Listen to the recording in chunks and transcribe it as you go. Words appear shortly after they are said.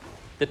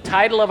The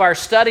title of our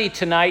study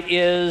tonight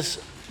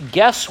is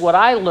Guess What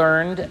I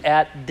Learned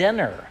at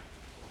Dinner.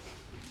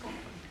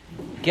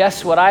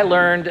 Guess what I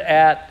learned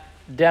at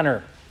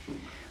dinner.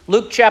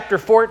 Luke chapter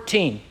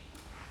 14.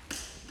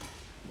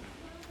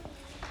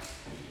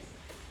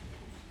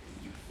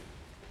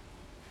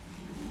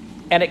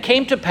 And it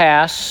came to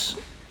pass,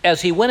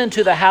 as he went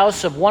into the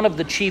house of one of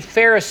the chief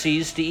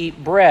Pharisees to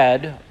eat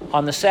bread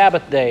on the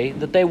Sabbath day,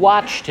 that they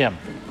watched him.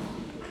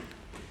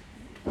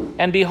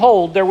 And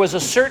behold, there was a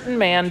certain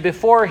man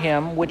before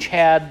him which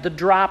had the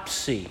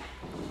dropsy.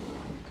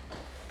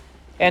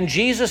 And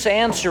Jesus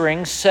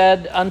answering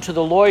said unto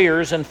the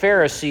lawyers and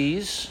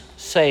Pharisees,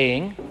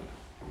 saying,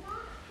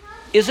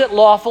 Is it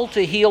lawful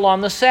to heal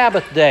on the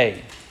Sabbath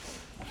day?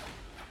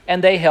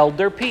 And they held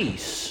their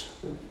peace.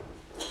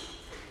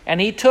 And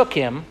he took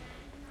him,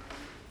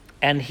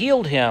 and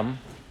healed him,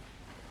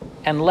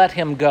 and let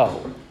him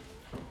go.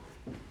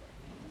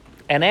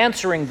 And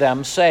answering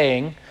them,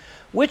 saying,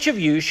 Which of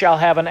you shall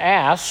have an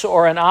ass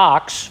or an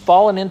ox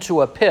fallen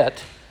into a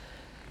pit,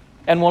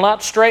 and will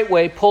not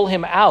straightway pull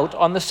him out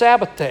on the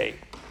Sabbath day?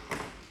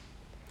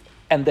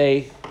 And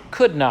they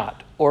could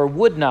not or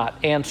would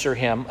not answer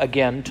him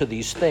again to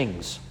these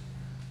things.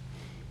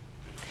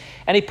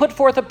 And he put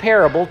forth a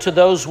parable to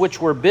those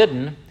which were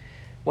bidden,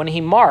 when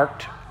he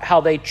marked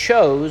how they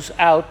chose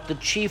out the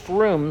chief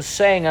rooms,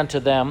 saying unto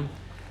them,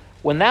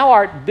 When thou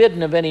art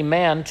bidden of any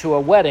man to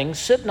a wedding,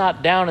 sit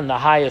not down in the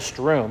highest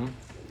room,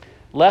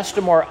 lest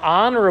a more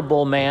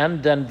honorable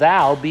man than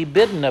thou be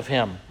bidden of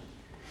him.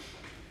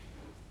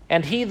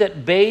 And he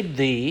that bade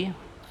thee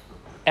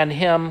and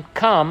him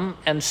come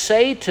and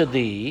say to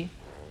thee,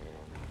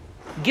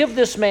 Give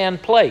this man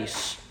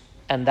place,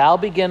 and thou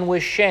begin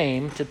with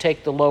shame to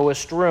take the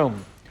lowest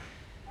room.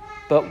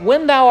 But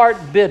when thou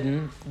art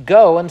bidden,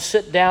 go and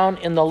sit down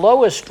in the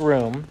lowest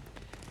room,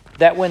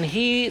 that when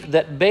he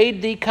that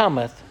bade thee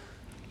cometh,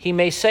 he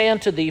may say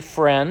unto thee,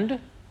 Friend,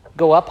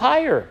 go up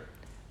higher.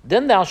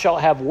 Then thou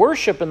shalt have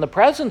worship in the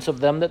presence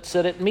of them that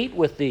sit at meat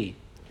with thee.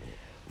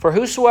 For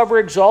whosoever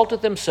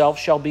exalteth himself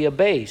shall be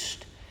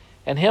abased,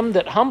 and him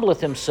that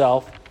humbleth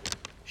himself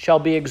shall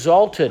be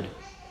exalted.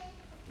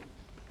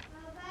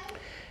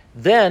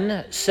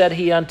 Then said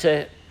he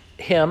unto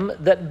him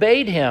that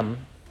bade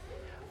him,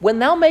 When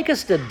thou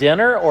makest a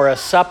dinner or a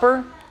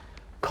supper,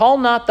 call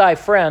not thy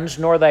friends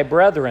nor thy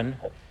brethren,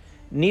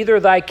 neither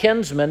thy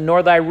kinsmen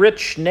nor thy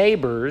rich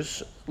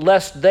neighbors,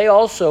 lest they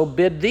also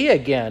bid thee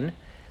again,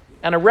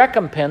 and a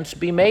recompense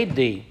be made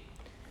thee.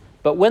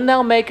 But when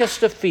thou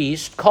makest a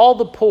feast, call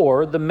the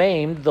poor, the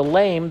maimed, the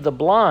lame, the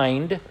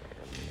blind,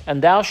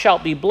 and thou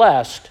shalt be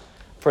blessed,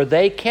 for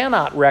they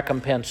cannot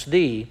recompense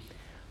thee,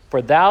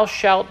 for thou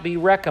shalt be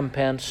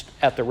recompensed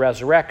at the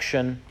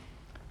resurrection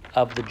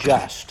of the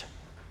just.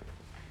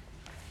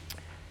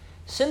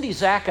 Cindy,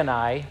 Zach, and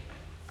I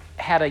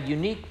had a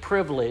unique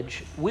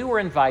privilege. We were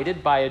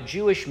invited by a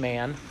Jewish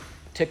man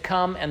to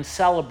come and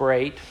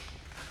celebrate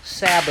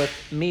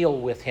Sabbath meal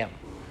with him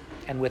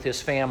and with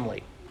his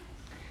family.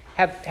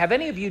 Have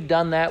any of you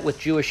done that with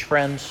Jewish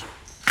friends?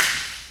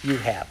 You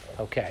have,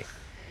 okay.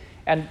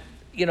 And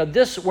you know,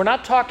 we're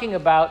not talking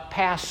about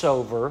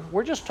Passover.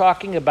 We're just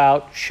talking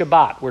about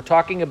Shabbat. We're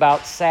talking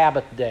about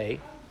Sabbath day.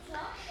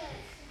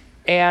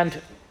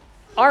 And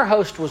our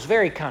host was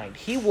very kind.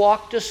 He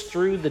walked us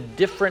through the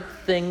different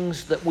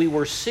things that we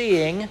were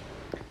seeing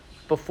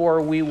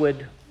before we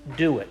would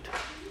do it.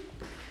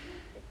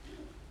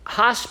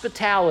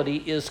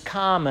 Hospitality is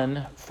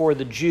common for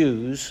the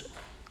Jews,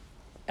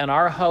 and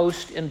our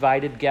host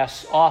invited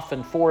guests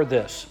often for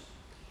this.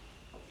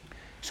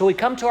 So we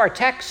come to our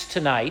text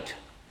tonight,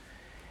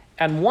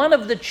 and one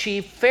of the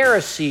chief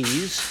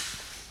Pharisees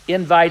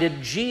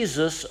invited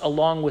Jesus,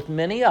 along with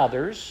many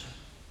others,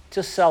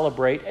 to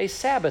celebrate a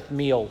Sabbath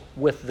meal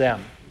with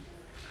them.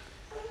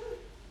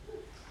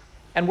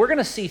 And we're going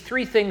to see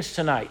three things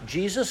tonight.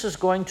 Jesus is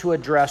going to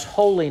address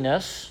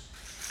holiness,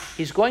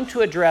 he's going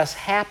to address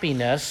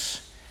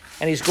happiness,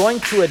 and he's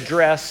going to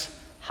address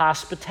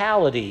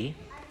hospitality.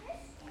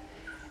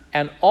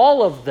 And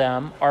all of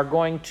them are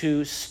going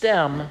to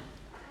stem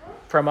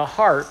from a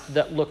heart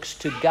that looks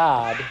to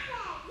God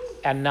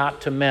and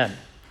not to men.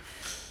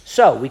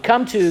 So we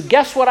come to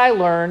Guess What I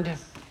Learned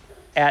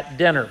at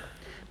Dinner.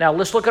 Now,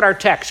 let's look at our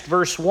text,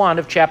 verse 1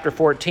 of chapter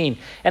 14.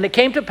 And it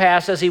came to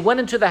pass, as he went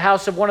into the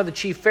house of one of the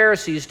chief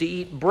Pharisees to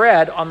eat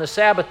bread on the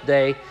Sabbath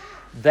day,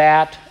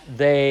 that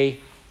they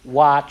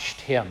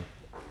watched him.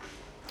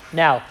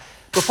 Now,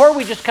 before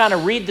we just kind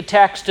of read the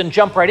text and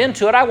jump right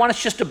into it, I want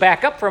us just to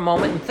back up for a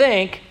moment and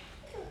think,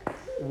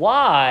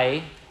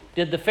 why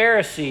did the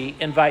Pharisee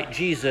invite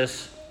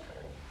Jesus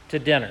to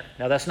dinner?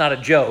 Now, that's not a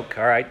joke,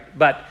 all right?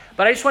 But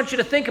I just want you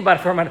to think about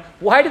it for a minute.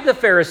 Why did the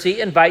Pharisee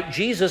invite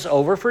Jesus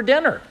over for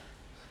dinner?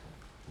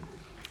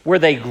 Were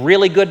they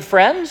really good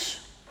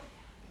friends?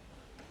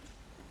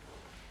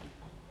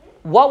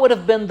 What would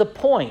have been the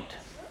point?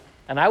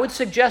 And I would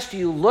suggest to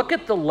you, look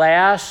at the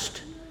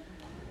last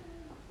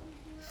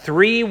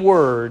three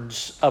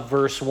words of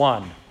verse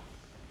 1.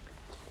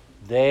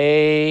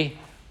 They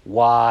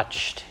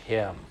watched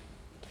him.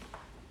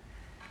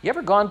 You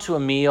ever gone to a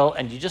meal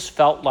and you just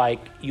felt like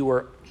you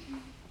were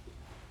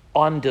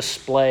on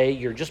display,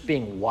 you're just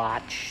being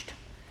watched,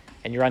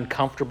 and you're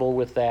uncomfortable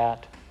with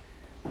that?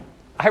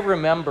 I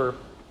remember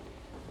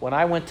when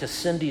I went to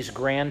Cindy's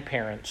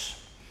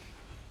grandparents,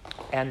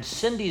 and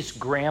Cindy's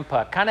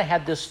grandpa kind of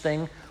had this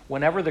thing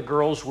whenever the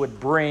girls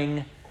would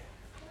bring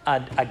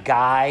a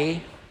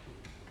guy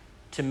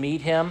to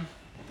meet him,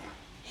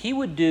 he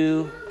would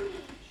do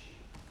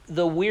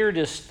the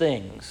weirdest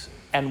things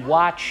and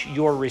watch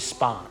your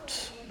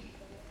response.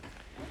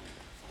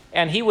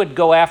 And he would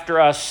go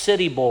after us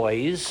city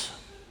boys,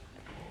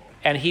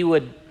 and he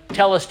would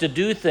tell us to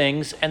do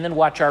things and then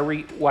watch our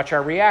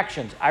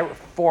reactions.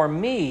 For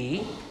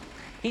me,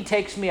 he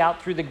takes me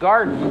out through the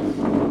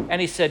garden, and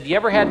he said, "You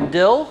ever had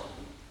dill?"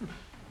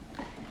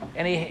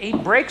 And he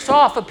breaks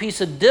off a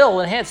piece of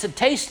dill and said,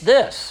 "Taste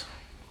this."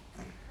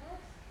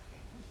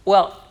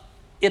 Well,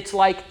 it's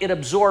like it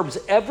absorbs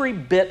every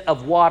bit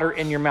of water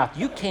in your mouth.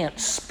 You can't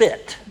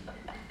spit.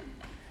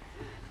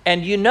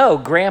 And you know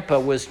Grandpa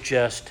was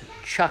just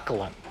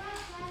chuckling.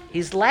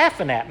 He's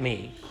laughing at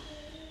me.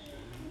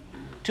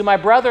 To my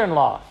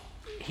brother-in-law,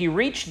 he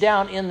reached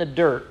down in the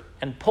dirt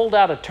and pulled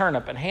out a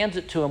turnip and hands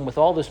it to him with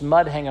all this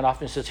mud hanging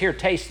off and says, "Here,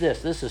 taste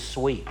this. This is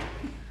sweet."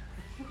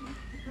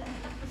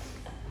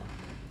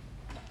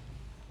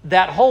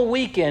 That whole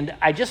weekend,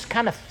 I just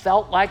kind of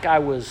felt like I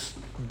was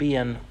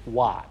being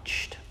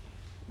watched.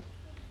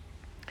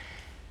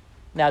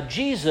 Now,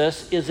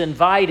 Jesus is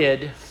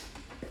invited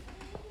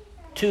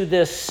to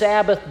this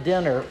Sabbath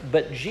dinner,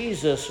 but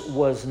Jesus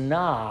was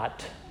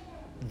not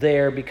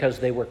there because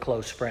they were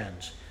close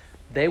friends.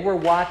 They were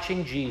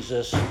watching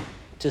Jesus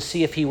to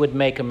see if he would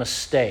make a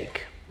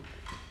mistake.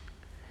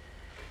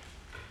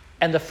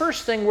 And the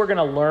first thing we're going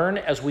to learn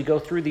as we go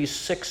through these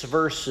 6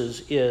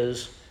 verses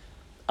is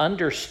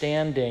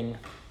understanding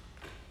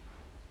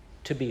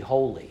to be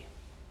holy.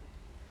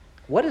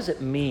 What does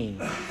it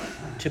mean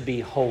to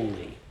be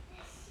holy?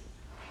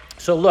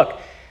 So look,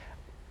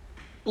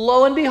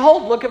 lo and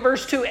behold, look at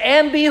verse 2.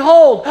 And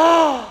behold,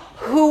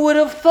 who would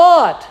have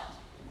thought?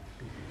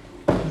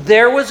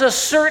 There was a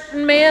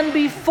certain man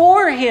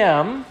before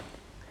him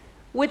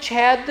which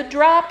had the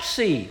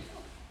dropsy.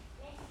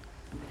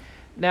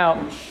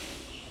 Now,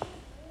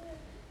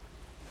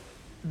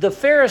 the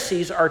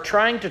Pharisees are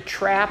trying to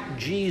trap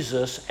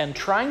Jesus and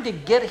trying to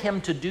get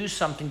him to do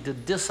something to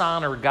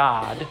dishonor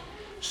God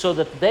so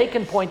that they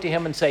can point to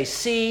him and say,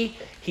 "See,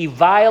 he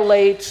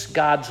violates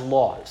God's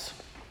laws."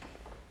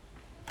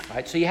 All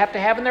right, so you have to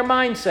have in their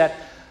mindset,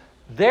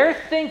 they're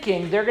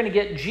thinking they're going to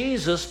get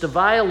Jesus to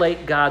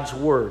violate God's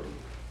word.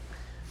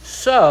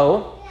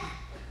 So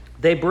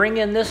they bring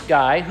in this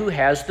guy who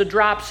has the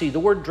dropsy. The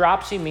word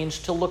dropsy means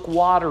to look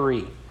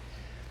watery.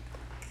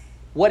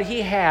 What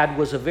he had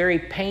was a very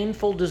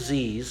painful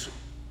disease,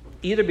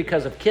 either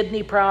because of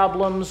kidney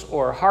problems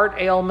or heart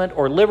ailment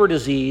or liver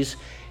disease,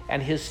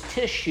 and his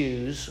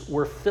tissues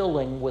were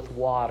filling with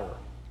water.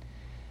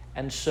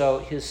 And so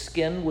his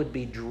skin would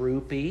be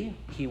droopy.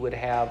 He would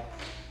have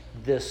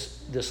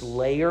this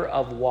layer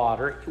of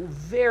water,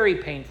 very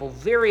painful,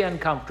 very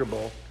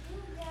uncomfortable,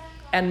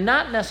 and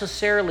not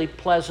necessarily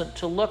pleasant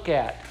to look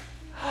at.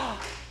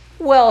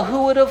 Well,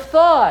 who would have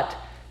thought?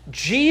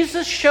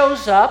 Jesus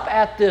shows up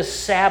at this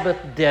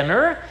Sabbath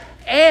dinner,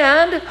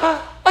 and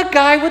a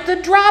guy with the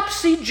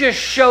dropsy just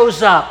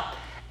shows up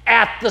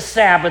at the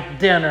Sabbath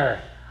dinner.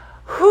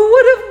 Who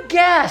would have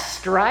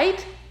guessed,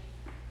 right?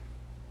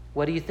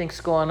 What do you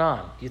think's going on?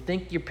 Do you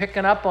think you're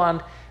picking up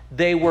on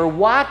they were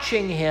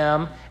watching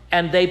him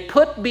and they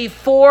put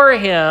before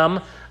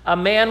him a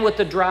man with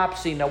the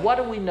dropsy? Now, what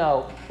do we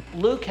know?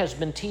 Luke has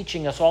been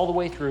teaching us all the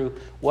way through.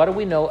 What do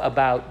we know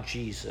about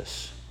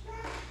Jesus?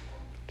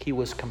 He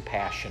was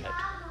compassionate.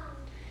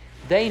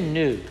 They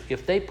knew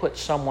if they put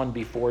someone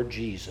before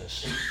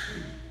Jesus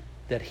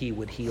that he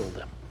would heal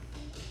them.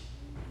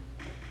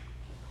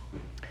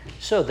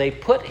 So they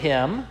put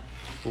him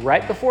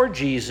right before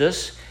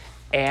Jesus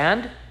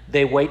and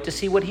they wait to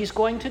see what he's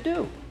going to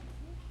do.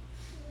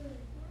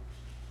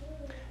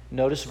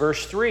 Notice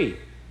verse 3.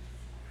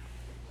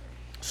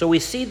 So we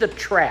see the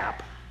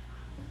trap.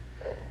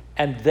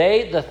 And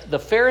the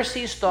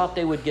Pharisees thought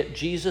they would get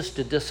Jesus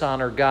to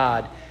dishonor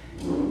God.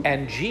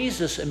 And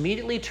Jesus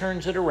immediately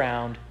turns it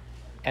around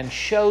and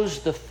shows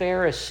the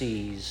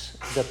Pharisees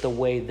that the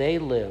way they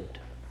lived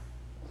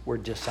were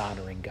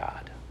dishonoring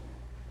God.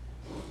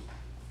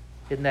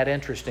 Isn't that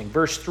interesting?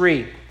 Verse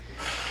 3.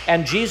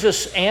 And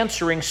Jesus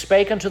answering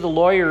spake unto the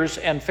lawyers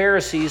and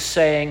Pharisees,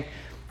 saying,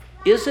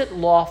 Is it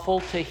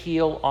lawful to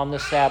heal on the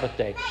Sabbath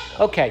day?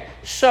 Okay,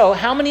 so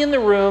how many in the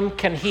room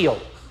can heal?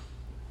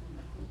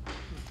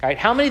 All right,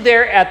 how many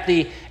there at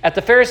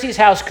the Pharisees'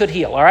 house could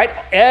heal? All right,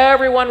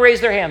 everyone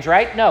raised their hands,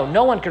 right?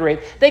 No one could raise.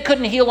 They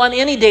couldn't heal on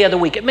any day of the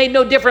week. It made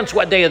no difference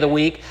what day of the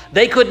week.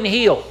 They couldn't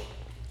heal.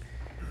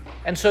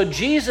 And so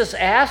Jesus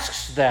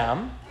asks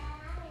them,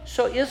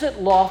 so is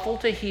it lawful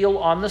to heal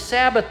on the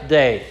Sabbath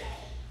day?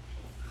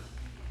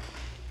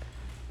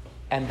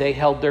 And they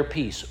held their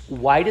peace.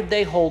 Why did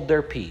they hold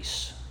their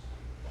peace?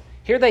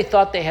 Here they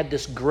thought they had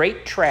this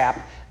great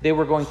trap. They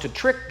were going to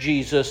trick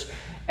Jesus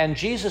And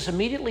Jesus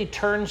immediately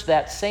turns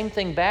that same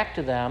thing back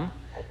to them,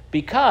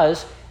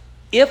 because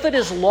if it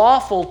is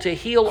lawful to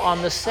heal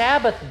on the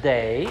Sabbath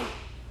day,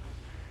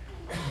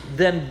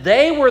 then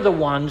they were the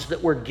ones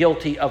that were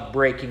guilty of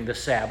breaking the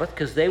Sabbath,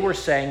 because they were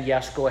saying,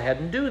 yes, go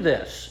ahead and do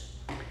this.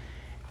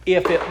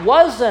 If it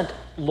wasn't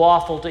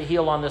lawful to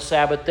heal on the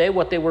Sabbath day,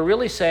 what they were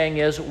really saying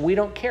is, we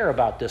don't care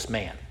about this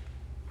man.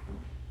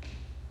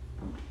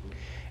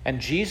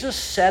 And Jesus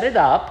set it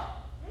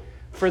up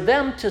for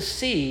them to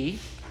see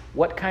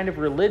what kind of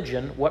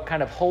religion, what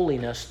kind of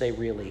holiness they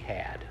really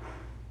had.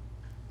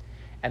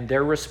 And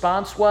their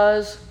response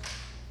was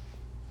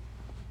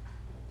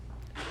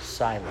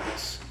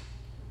silence.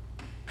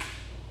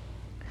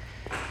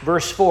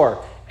 Verse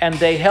 4, and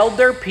they held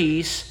their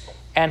peace,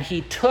 and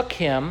he took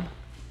him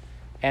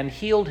and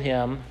healed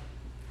him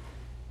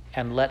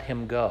and let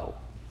him go.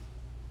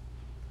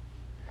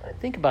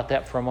 Think about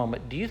that for a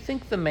moment. Do you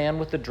think the man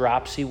with the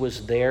dropsy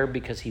was there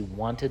because he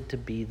wanted to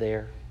be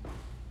there?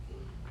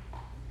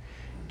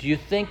 Do you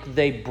think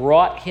they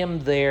brought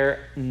him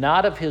there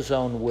not of his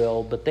own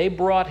will, but they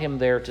brought him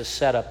there to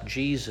set up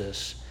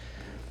Jesus?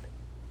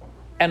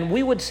 And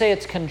we would say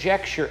it's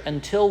conjecture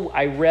until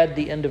I read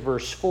the end of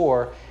verse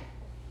 4,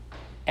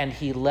 and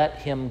he let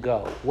him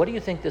go. What do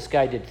you think this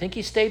guy did? Think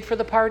he stayed for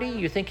the party?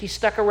 You think he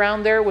stuck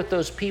around there with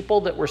those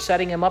people that were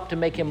setting him up to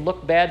make him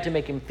look bad, to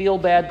make him feel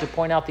bad, to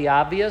point out the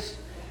obvious?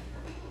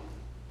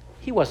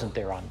 He wasn't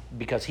there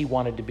because he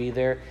wanted to be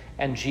there.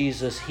 And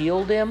Jesus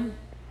healed him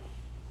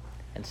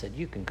and said,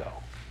 you can go.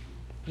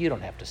 You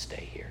don't have to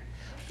stay here.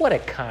 What a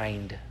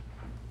kind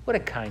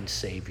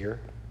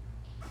Savior.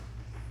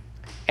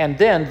 And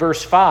then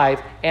verse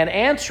 5, and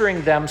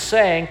answering them,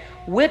 saying,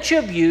 which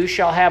of you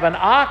shall have an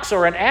ox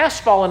or an ass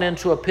fallen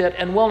into a pit,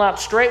 and will not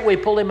straightway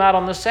pull him out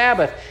on the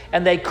Sabbath?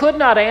 And they could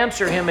not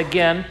answer him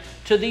again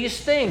to these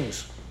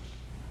things.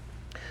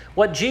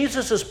 What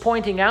Jesus is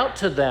pointing out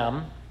to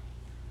them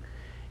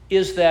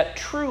is that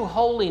true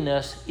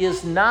holiness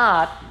is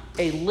not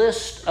a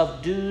list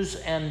of do's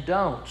and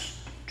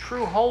don'ts.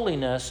 True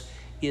holiness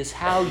is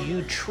how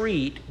you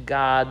treat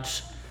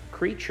God's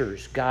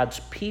creatures, God's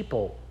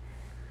people.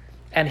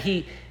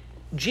 And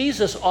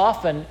Jesus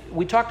often,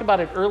 we talked about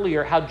it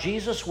earlier, how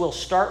Jesus will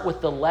start with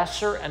the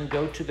lesser and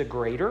go to the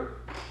greater.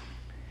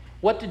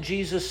 What did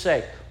Jesus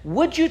say?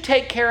 Would you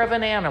take care of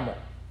an animal?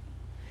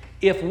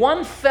 If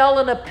one fell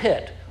in a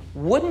pit,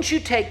 wouldn't you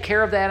take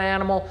care of that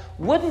animal?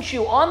 Wouldn't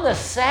you, on the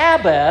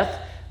Sabbath,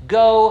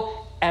 go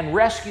and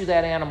rescue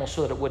that animal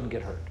so that it wouldn't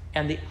get hurt?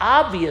 And the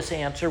obvious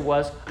answer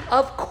was,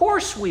 of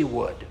course we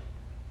would.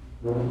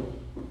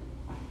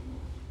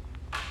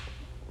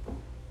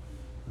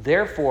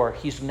 Therefore,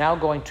 he's now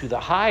going to the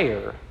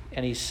higher,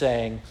 and he's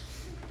saying,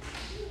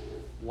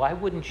 why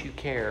wouldn't you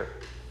care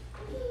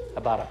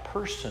about a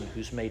person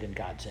who's made in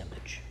God's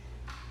image?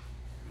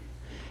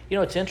 You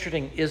know, it's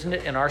interesting, isn't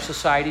it, in our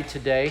society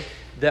today,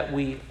 that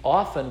we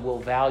often will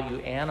value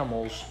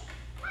animals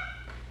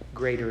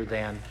greater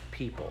than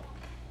people.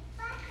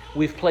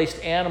 We've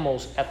placed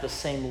animals at the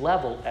same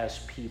level as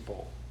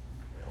people.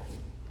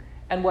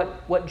 And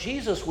what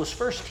Jesus was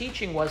first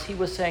teaching was, he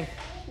was saying,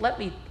 let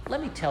me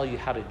tell you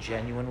how to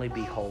genuinely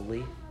be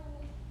holy.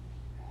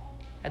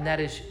 And that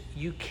is,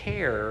 you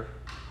care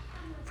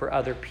for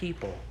other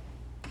people.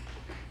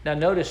 Now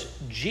notice,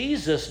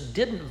 Jesus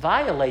didn't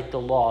violate the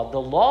law.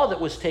 The law that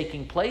was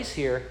taking place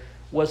here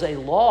was a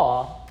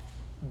law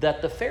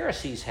that the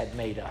Pharisees had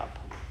made up.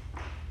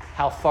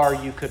 How far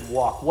you could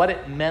walk, what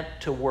it meant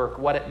to work,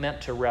 what it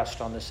meant to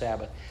rest on the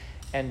Sabbath.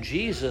 And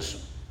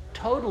Jesus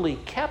totally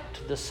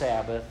kept the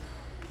Sabbath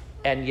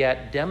and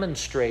yet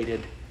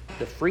demonstrated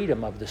the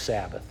freedom of the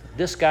Sabbath.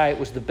 This guy, it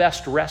was the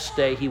best rest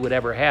day he would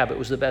ever have. It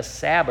was the best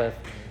Sabbath,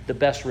 the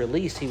best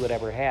release he would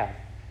ever have.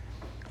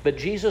 But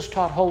Jesus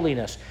taught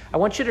holiness. I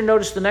want you to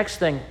notice the next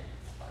thing.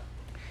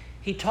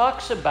 He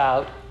talks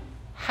about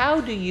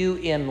how do you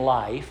in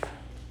life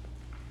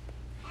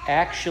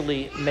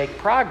actually make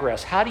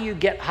progress? How do you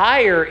get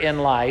higher in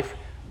life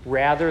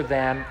rather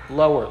than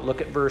lower? Look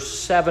at verse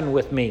 7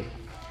 with me.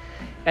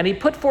 And he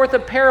put forth a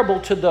parable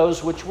to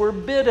those which were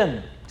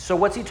bidden. So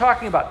what's he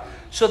talking about?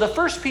 So the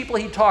first people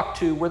he talked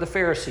to were the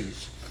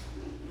Pharisees.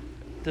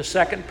 The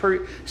second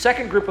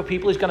group of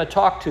people he's going to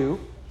talk to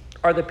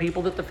are the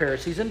people that the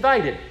Pharisees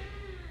invited.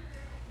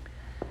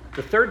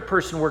 The third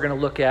person we're going to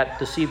look at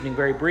this evening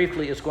very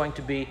briefly is going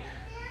to be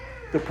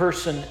the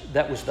person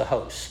that was the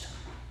host.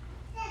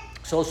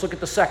 So let's look at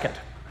the second.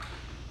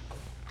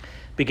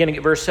 Beginning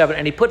at verse 7,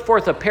 and he put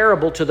forth a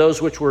parable to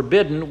those which were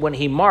bidden when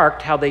he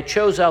marked how they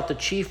chose out the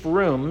chief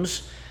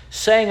rooms,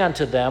 saying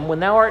unto them,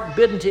 when thou art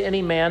bidden to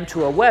any man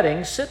to a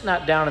wedding, sit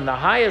not down in the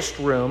highest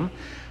room,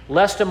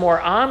 lest a more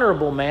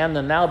honorable man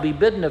than thou be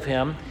bidden of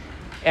him,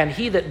 and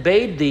he that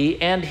bade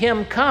thee and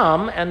him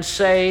come and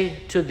say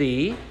to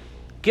thee,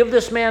 give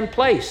this man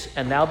place,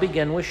 and thou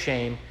begin with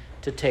shame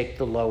to take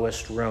the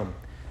lowest room.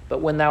 But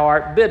when thou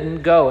art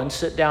bidden, go and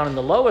sit down in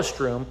the lowest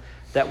room,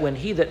 that when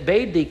he that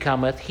bade thee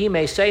cometh, he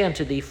may say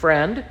unto thee,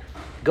 friend,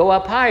 go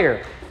up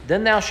higher.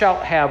 Then thou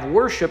shalt have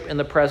worship in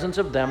the presence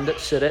of them that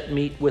sit at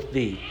meat with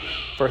thee.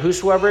 For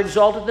whosoever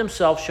exalteth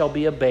himself shall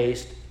be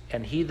abased,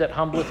 and he that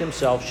humbleth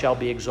himself shall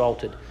be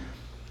exalted.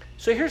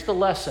 So here's the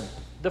lesson.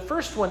 The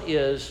first one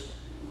is,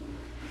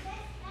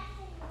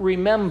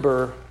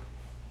 remember,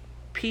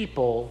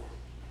 people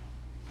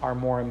are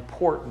more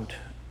important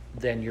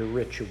than your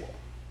ritual.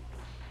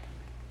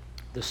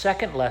 The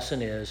second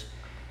lesson is,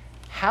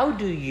 how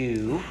do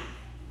you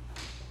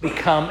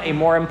become a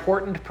more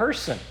important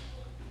person?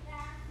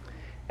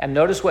 And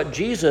notice what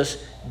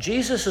Jesus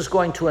is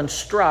going to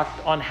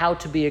instruct on how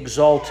to be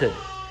exalted.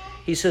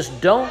 He says,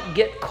 don't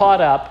get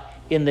caught up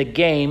in the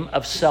game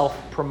of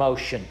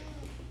self-promotion.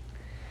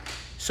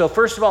 So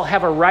first of all,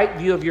 have a right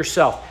view of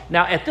yourself.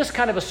 Now, at this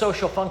kind of a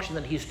social function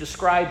that he's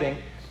describing,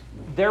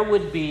 there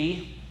would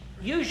be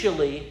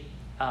usually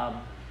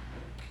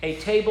a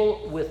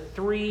table with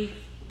 3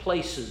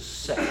 places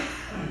set.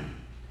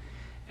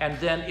 And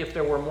then if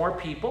there were more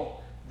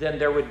people, then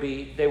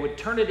they would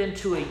turn it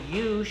into a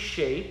U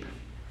shape,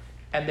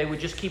 and they would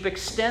just keep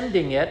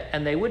extending it,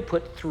 and they would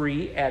put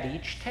 3 at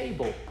each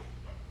table.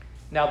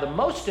 Now, the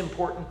most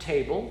important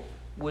table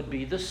would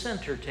be the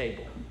center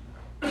table.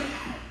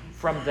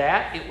 From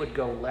that, it would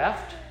go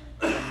left,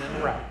 and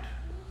then right,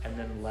 and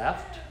then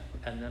left,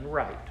 and then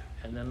right,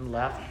 and then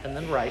left, and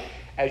then right,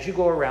 as you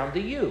go around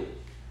the U.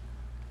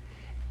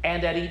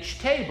 And at each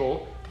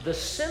table, the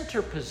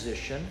center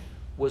position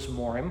was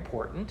more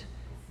important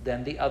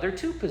than the other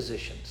 2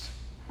 positions.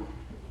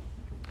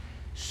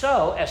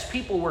 So, as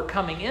people were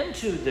coming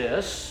into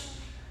this,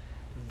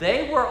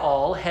 they were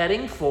all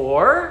heading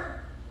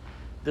for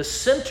the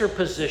center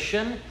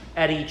position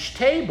at each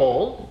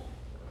table.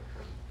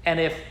 And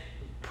if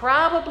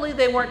probably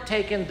they weren't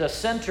taking the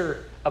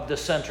center of the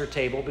center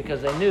table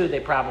because they knew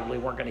they probably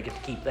weren't going to get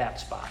to keep that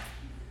spot.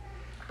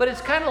 But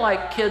it's kind of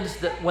like kids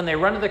that when they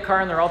run to the car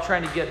and they're all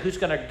trying to get who's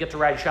going to get to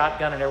ride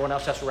shotgun and everyone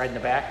else has to ride in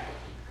the back.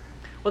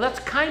 Well, that's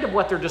kind of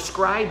what they're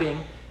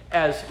describing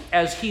as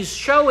he's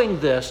showing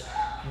this.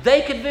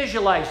 They could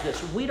visualize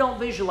this. We don't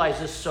visualize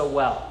this so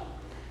well.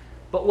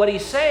 But what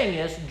he's saying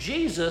is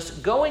Jesus,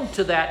 going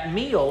to that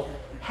meal,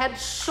 had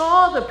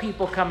saw the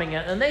people coming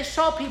in, and they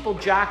saw people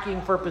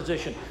jockeying for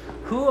position.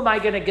 Who am I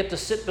going to get to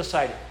sit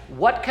beside?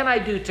 What can I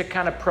do to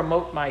kind of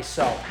promote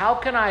myself? How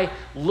can I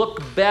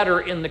look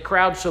better in the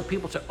crowd so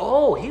people say,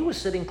 oh, he was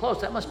sitting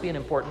close. That must be an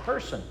important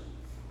person.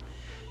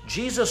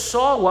 Jesus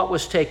saw what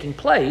was taking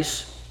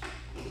place,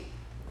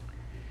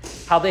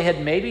 how they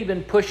had maybe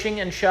been pushing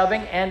and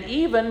shoving, and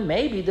even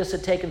maybe this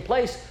had taken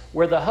place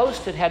where the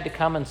host had to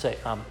come and say,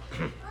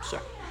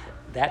 sorry,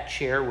 that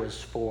chair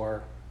was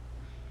for,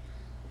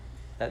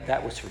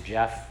 that was for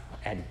Jeff,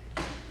 and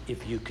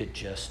if you could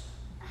just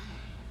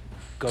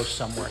go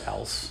somewhere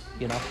else,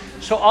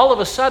 So all of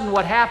a sudden,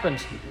 what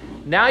happens?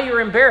 Now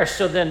you're embarrassed.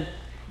 So then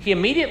he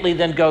immediately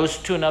then goes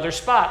to another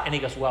spot, and he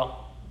goes,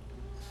 well,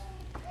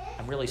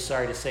 I'm really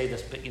sorry to say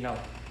this, but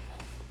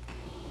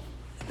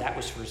that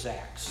was for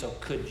Zach. So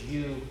could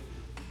you,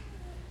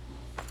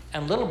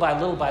 and little by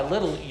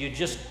little, you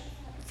just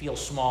feel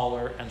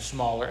smaller and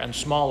smaller and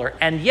smaller.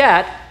 And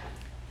yet,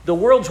 the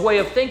world's way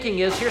of thinking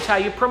is, here's how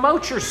you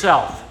promote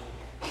yourself.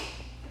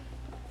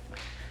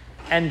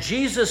 And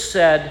Jesus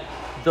said,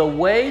 the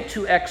way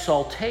to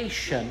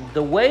exaltation,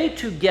 the way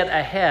to get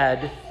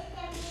ahead,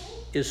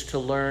 is to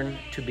learn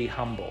to be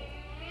humble.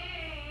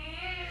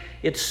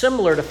 It's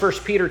similar to 1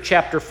 Peter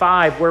chapter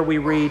 5, where we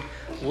read,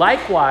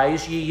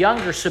 likewise, ye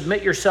younger,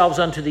 submit yourselves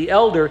unto the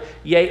elder.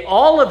 Yea,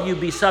 all of you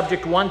be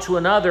subject one to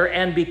another,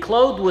 and be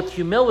clothed with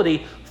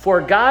humility. For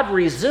God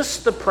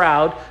resists the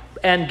proud,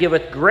 and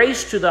giveth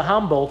grace to the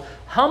humble.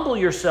 Humble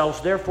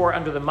yourselves, therefore,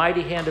 under the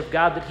mighty hand of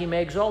God, that he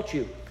may exalt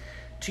you.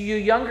 To you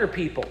younger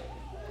people,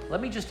 let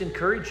me just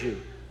encourage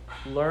you.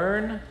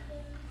 Learn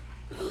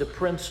the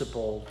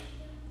principle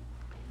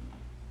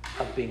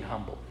of being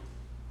humble.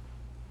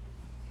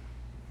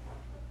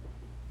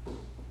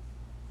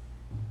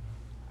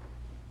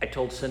 I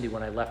told Cindy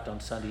when I left on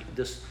Sunday,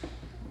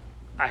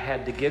 I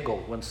had to giggle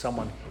when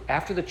someone,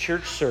 after the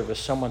church service,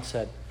 someone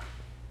said,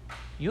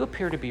 you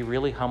appear to be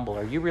really humble.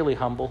 Are you really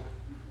humble?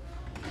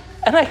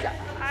 And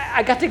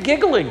I got to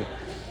giggling.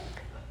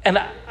 And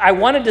I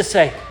wanted to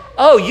say,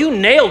 oh, you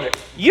nailed it.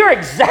 You're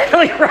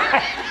exactly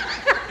right.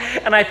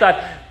 And I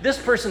thought,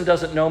 this person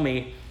doesn't know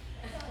me,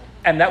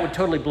 and that would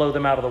totally blow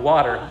them out of the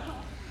water.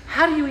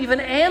 How do you even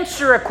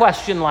answer a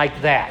question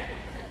like that?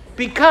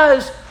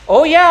 Because,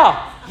 oh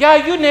yeah,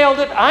 you nailed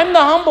it. I'm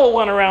the humble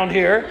one around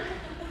here.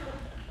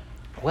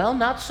 Well,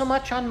 not so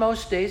much on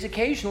most days.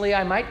 Occasionally,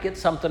 I might get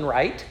something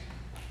right.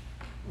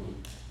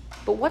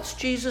 But what's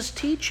Jesus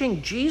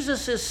teaching?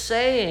 Jesus is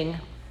saying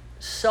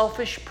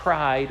selfish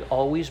pride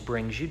always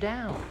brings you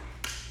down.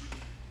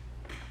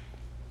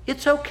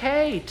 It's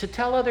okay to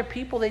tell other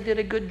people they did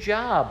a good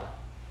job.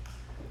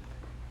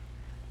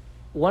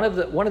 One of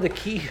the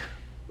key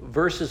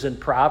verses in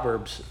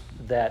Proverbs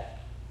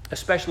that,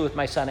 especially with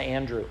my son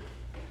Andrew,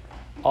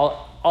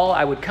 all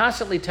I would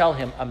constantly tell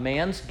him, a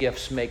man's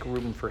gifts make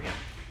room for him.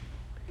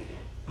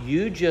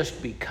 You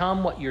just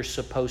become what you're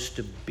supposed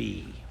to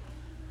be.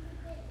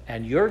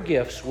 And your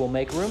gifts will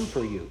make room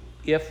for you.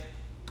 If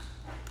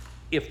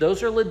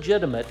those are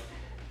legitimate,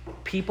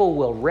 people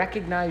will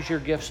recognize your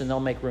gifts and they'll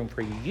make room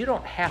for you. You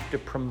don't have to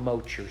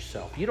promote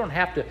yourself. You don't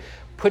have to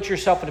put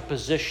yourself in a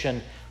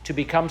position to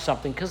become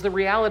something, because the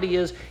reality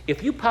is,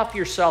 if you puff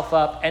yourself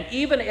up, and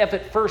even if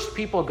at first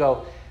people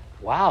go,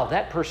 wow,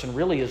 that person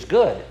really is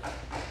good,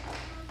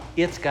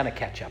 it's going to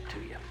catch up to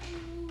you.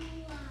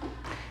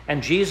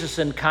 And Jesus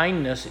in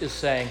kindness is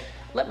saying,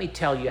 let me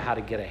tell you how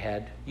to get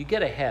ahead. You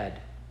get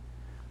ahead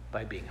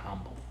by being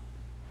humble.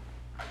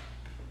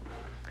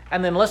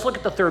 And then let's look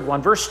at the third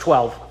one, verse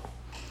 12.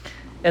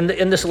 And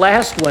in this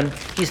last one,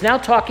 he's now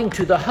talking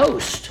to the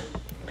host.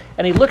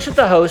 And he looks at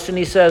the host and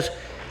he says,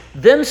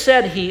 then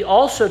said he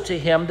also to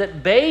him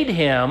that bade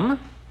him,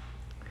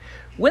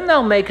 when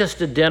thou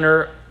makest a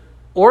dinner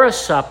or a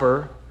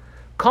supper,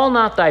 call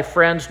not thy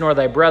friends, nor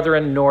thy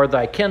brethren, nor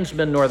thy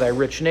kinsmen, nor thy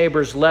rich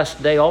neighbors,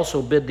 lest they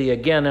also bid thee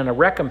again, and a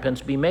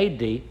recompense be made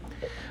thee.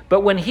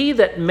 But when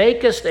thou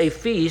makest a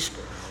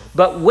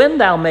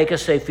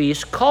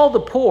feast, call the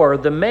poor,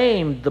 the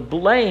maimed, the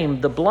lame,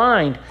 the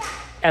blind,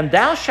 and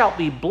thou shalt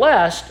be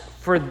blessed,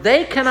 for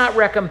they cannot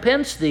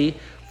recompense thee,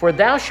 for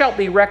thou shalt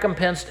be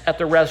recompensed at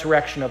the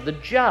resurrection of the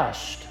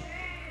just.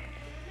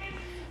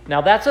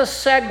 Now that's a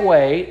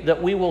segue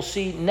that we will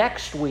see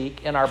next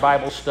week in our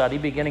Bible study,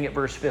 beginning at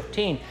verse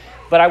 15.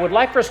 But I would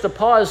like for us to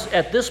pause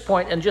at this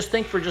point and just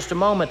think for just a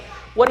moment.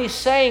 What he's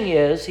saying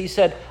is, he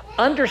said,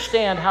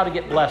 understand how to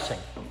get blessing.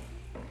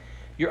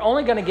 You're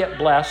only going to get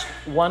blessed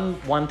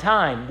one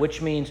time,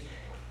 which means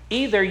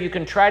either you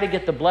can try to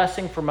get the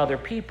blessing from other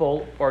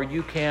people, or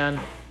you can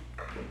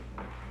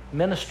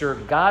minister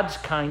God's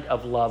kind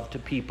of love to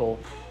people,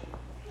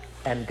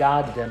 and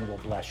God then will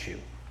bless you.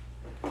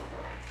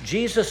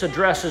 Jesus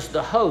addresses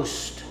the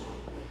host.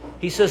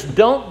 He says,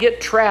 don't get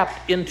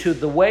trapped into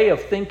the way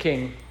of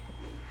thinking,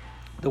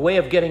 the way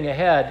of getting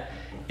ahead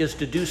is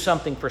to do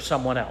something for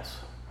someone else.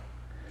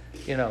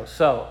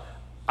 So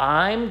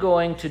I'm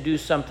going to do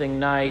something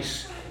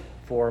nice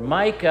for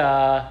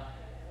Micah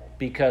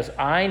because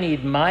I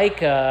need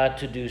Micah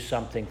to do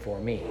something for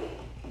me.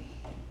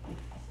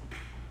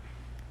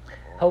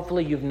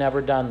 Hopefully you've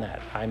never done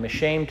that. I'm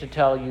ashamed to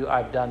tell you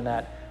I've done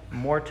that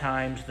more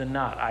times than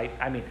not.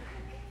 I mean,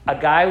 a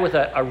guy with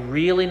a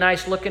really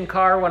nice looking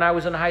car when I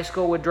was in high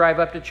school would drive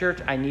up to church.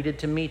 I needed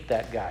to meet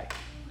that guy.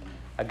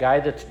 A guy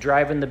that's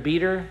driving the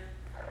beater,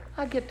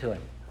 I'll get to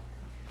him.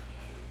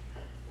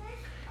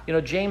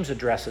 James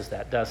addresses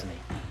that, doesn't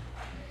he?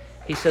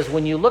 He says,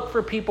 when you look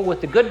for people with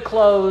the good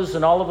clothes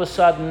and all of a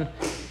sudden,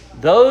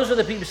 those are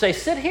the people who say,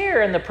 sit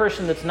here, and the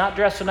person that's not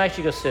dressed so nice,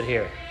 you go, sit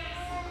here.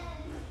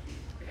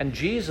 And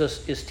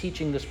Jesus is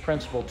teaching this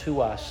principle to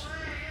us.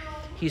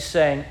 He's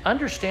saying,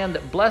 understand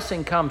that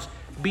blessing comes.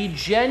 Be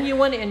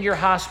genuine in your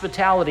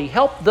hospitality.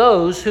 Help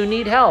those who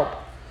need help.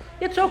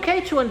 It's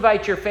okay to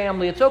invite your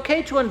family. It's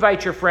okay to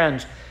invite your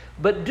friends.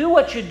 But do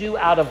what you do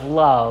out of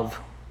love,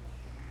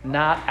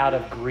 not out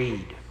of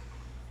greed.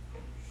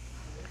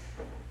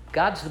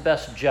 God's the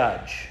best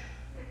judge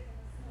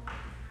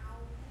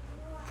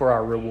for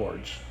our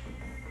rewards.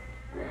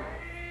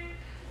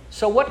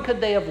 So what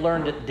could they have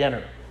learned at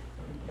dinner?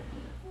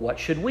 What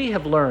should we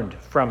have learned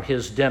from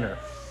his dinner?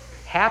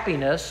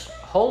 Happiness,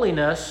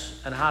 holiness,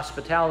 and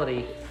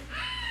hospitality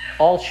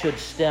all should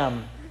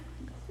stem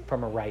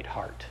from a right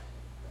heart.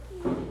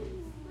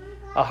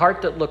 A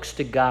heart that looks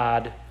to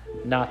God,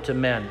 not to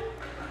men.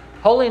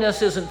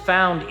 Holiness isn't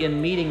found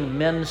in meeting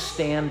men's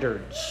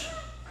standards,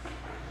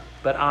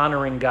 but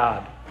honoring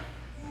God.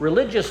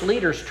 Religious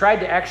leaders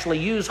tried to actually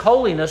use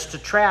holiness to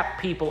trap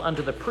people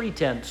under the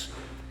pretense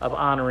of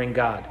honoring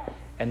God.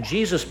 And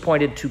Jesus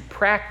pointed to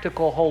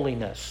practical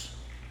holiness.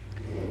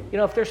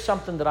 If there's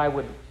something that I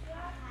would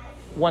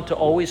want to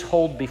always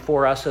hold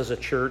before us as a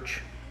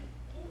church,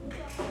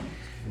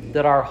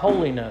 that our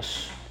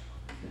holiness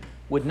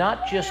would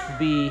not just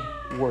be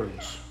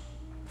words,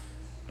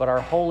 but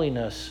our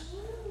holiness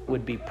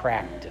would be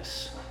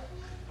practice.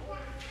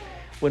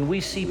 When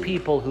we see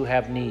people who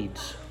have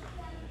needs,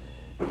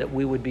 that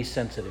we would be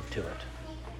sensitive to it.